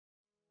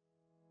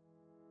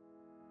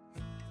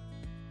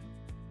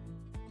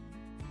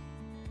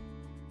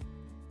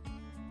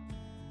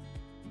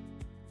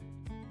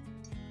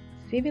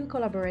Civil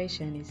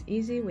collaboration is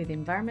easy with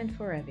Environment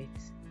for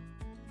Revit.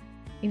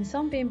 In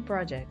some BIM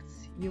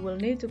projects, you will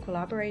need to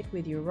collaborate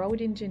with your road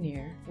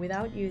engineer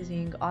without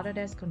using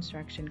Autodesk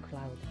Construction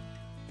Cloud.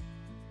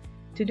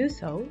 To do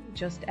so,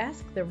 just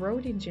ask the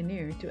road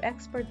engineer to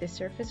export the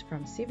surface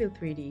from Civil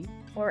 3D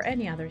or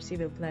any other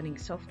civil planning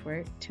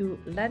software to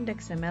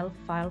LandXML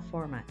file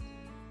format.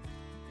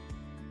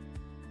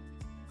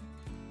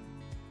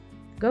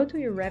 Go to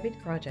your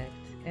Revit project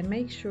and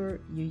make sure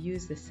you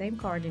use the same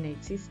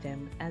coordinate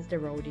system as the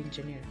road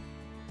engineer.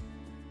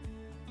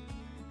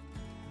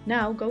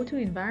 Now go to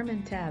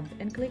Environment tab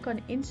and click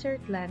on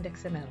Insert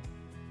LandXML.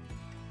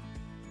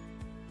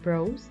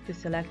 Browse to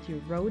select your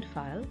road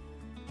file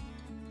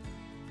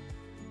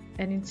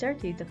and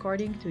insert it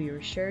according to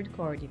your shared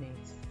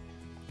coordinates.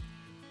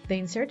 The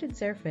inserted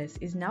surface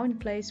is now in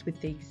place with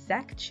the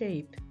exact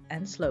shape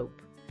and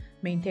slope,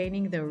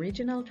 maintaining the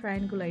original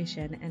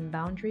triangulation and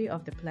boundary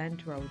of the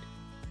planned road.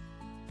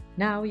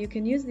 Now you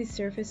can use this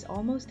surface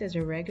almost as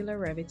a regular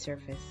Revit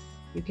surface.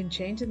 You can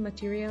change the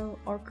material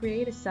or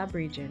create a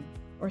subregion,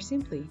 or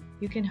simply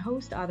you can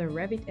host other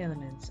Revit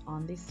elements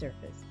on this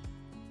surface.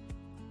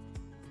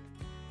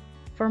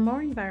 For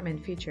more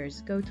environment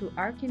features, go to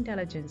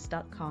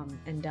arcintelligence.com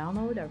and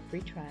download our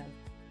free trial.